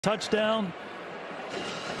Touchdown.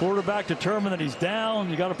 Quarterback determined that he's down.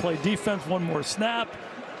 You got to play defense one more snap.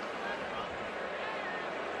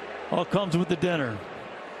 All comes with the dinner.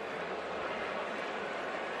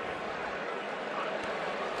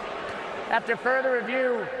 After further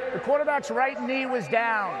review, the quarterback's right knee was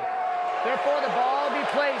down. Therefore, the ball will be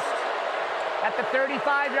placed at the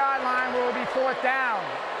 35-yard line where it will be fourth down.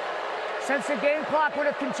 Since the game clock would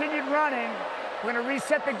have continued running, we're going to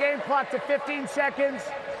reset the game clock to 15 seconds,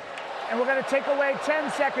 and we're going to take away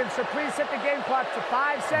 10 seconds. So please set the game clock to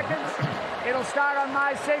 5 seconds. It'll start on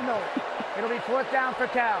my signal. It'll be fourth down for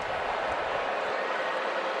Cal.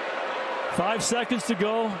 5 seconds to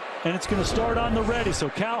go, and it's going to start on the ready. So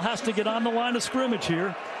Cal has to get on the line of scrimmage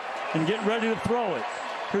here and get ready to throw it.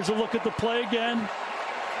 Here's a look at the play again.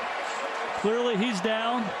 Clearly he's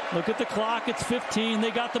down. Look at the clock. It's 15. They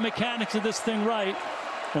got the mechanics of this thing right.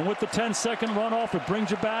 And with the 10-second runoff, it brings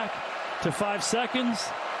you back to 5 seconds.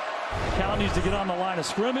 Cal needs to get on the line of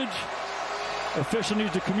scrimmage. Official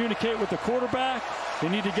needs to communicate with the quarterback. They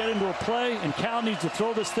need to get into a play, and Cal needs to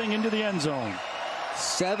throw this thing into the end zone.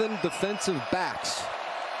 7 defensive backs.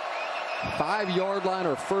 5-yard line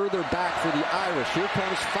or further back for the Irish. Here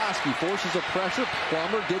comes Foskey, forces a pressure.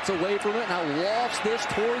 Plummer gets away from it, now lofts this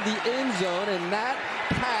toward the end zone, and that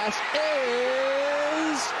pass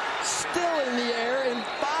is still in the air and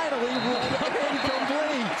finally run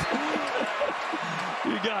incomplete.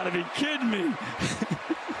 You gotta be kidding me.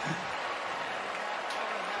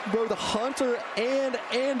 Both Hunter and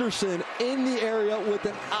Anderson in the area with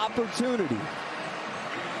an opportunity.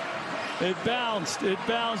 It bounced, it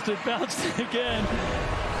bounced, it bounced again.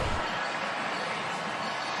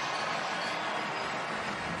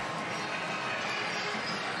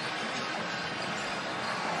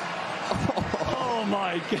 Oh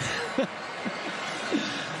my God.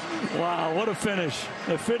 Wow, what a finish.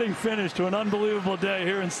 A fitting finish to an unbelievable day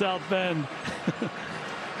here in South Bend.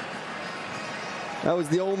 That was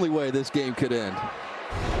the only way this game could end.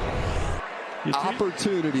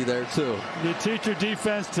 Opportunity there too. You teach your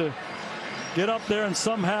defense to get up there and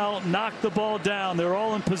somehow knock the ball down. They're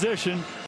all in position.